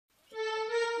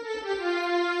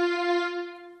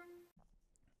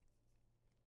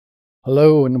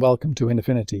Hello and welcome to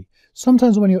Affinity.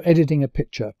 Sometimes when you're editing a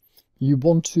picture, you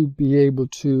want to be able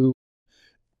to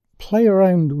play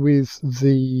around with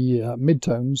the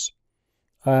midtones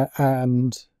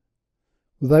and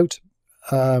without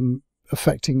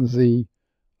affecting the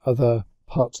other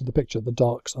parts of the picture, the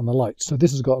darks and the lights. So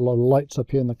this has got a lot of lights up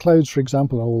here in the clouds, for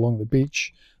example, all along the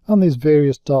beach, and there's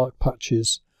various dark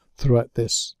patches throughout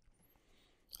this.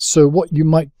 So what you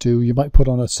might do, you might put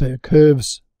on a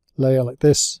curves layer like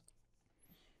this,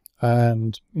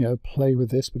 and play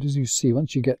with this. But as you see,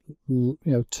 once you get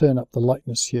turn up the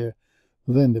lightness here,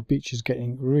 then the beach is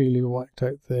getting really whacked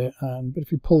out there. But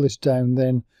if you pull this down,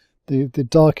 then the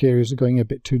dark areas are going a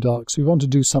bit too dark, so we want to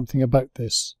do something about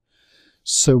this.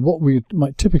 So what we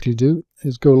might typically do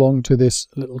is go along to this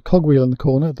little cogwheel in the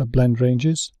corner, the blend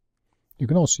ranges. You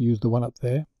can also use the one up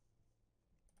there,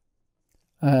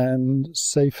 and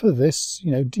say for this,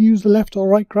 do you use the left or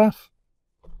right graph?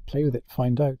 Play with it,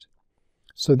 find out.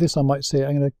 So this, I might say,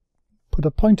 I'm going to put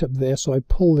a point up there, so I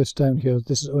pull this down here.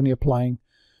 This is only applying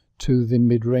to the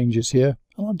mid ranges here,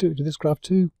 and I'll do it to this graph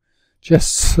too,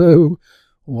 just so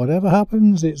whatever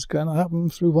happens, it's going to happen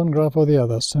through one graph or the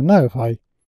other. So now if I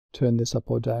turn this up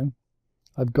or down,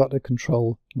 I've got a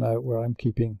control now where I'm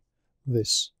keeping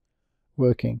this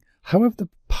working. However, the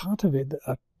part of it,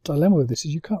 a dilemma with this,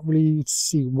 is you can't really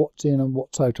see what's in and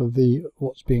what's out of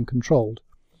what's being controlled.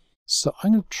 So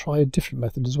I'm going to try a different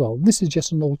method as well. This is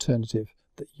just an alternative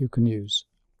that you can use.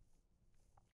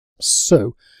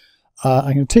 So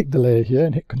I'm going to take the layer here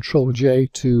and hit Ctrl J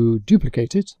to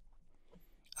duplicate it.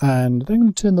 And then I'm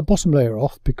going to turn the bottom layer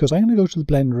off, because I'm going to go to the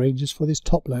blend ranges for this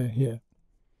top layer here.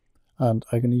 And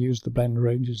I'm going to use the blend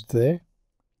ranges there.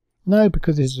 Now,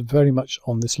 because this is very much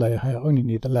on this layer here, I only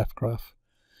need the left graph.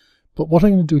 But what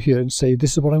I'm going to do here and say,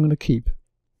 this is what I'm going to keep.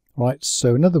 Right,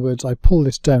 so in other words, I pull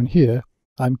this down here,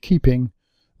 I'm keeping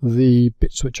the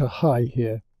bits which are high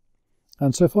here.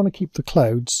 And so if I want to keep the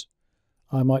clouds,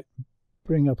 I might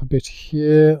bring up a bit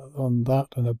here on that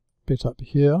and a bit up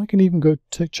here. I can even go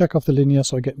to check off the linear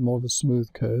so I get more of a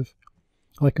smooth curve.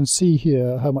 I can see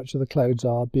here how much of the clouds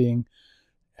are being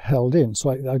held in.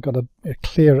 So I've got a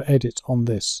clearer edit on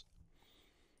this.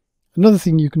 Another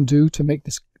thing you can do to make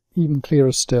this even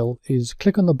clearer still is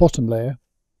click on the bottom layer,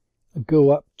 go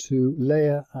up to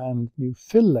layer and new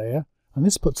fill layer, and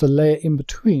this puts a layer in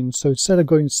between, so instead of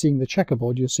going and seeing the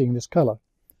checkerboard, you're seeing this color.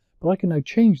 But I can now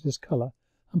change this color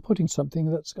and putting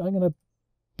something that's going to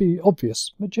be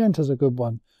obvious. Magenta is a good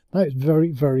one. Now it's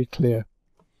very, very clear.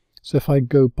 So if I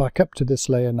go back up to this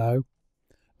layer now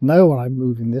when I'm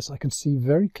moving this, I can see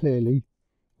very clearly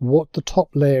what the top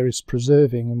layer is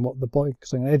preserving and what the bottom,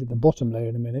 because I'm going to edit the bottom layer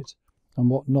in a minute, and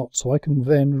what not. So I can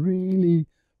then really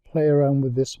play around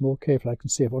with this more carefully. I can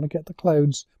see if I want to get the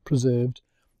clouds preserved,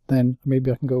 then maybe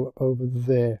I can go up over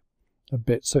there a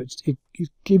bit. So it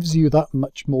gives you that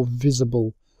much more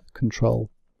visible control.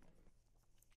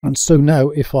 And so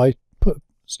now if I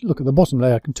look at the bottom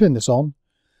layer, I can turn this on.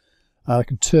 I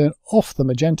can turn off the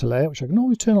magenta layer, which I can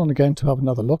always turn on again to have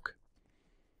another look.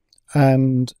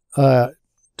 And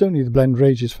don't need the blend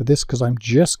ranges for this, because I'm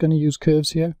just going to use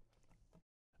curves here.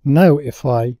 Now if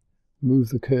I move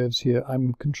the curves here,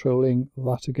 I'm controlling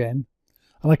that again.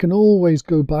 And I can always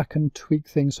go back and tweak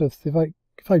things. So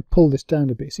if I pull this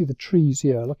down a bit, see the trees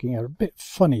here looking a bit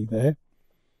funny there.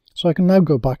 So I can now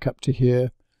go back up to here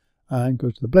and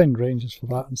go to the blend ranges for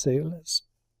that and say, let's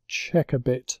check a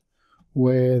bit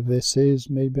where this is.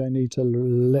 Maybe I need to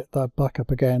let that back up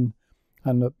again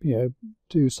and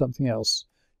do something else.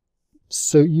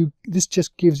 So this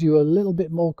just gives you a little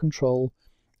bit more control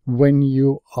when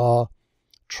you are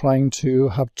trying to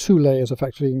have two layers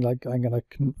effectively. Like I'm going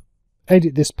to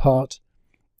edit this part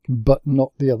but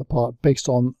not the other part, based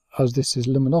on, as this is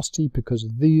luminosity, because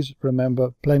these,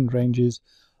 remember, blend ranges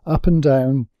up and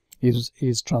down is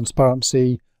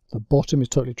transparency. The bottom is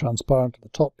totally transparent, the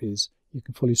top is, you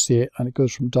can fully see it, and it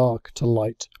goes from dark to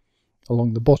light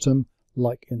along the bottom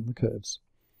like in the curves.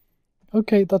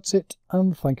 Okay, that's it,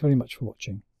 and thank you very much for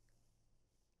watching.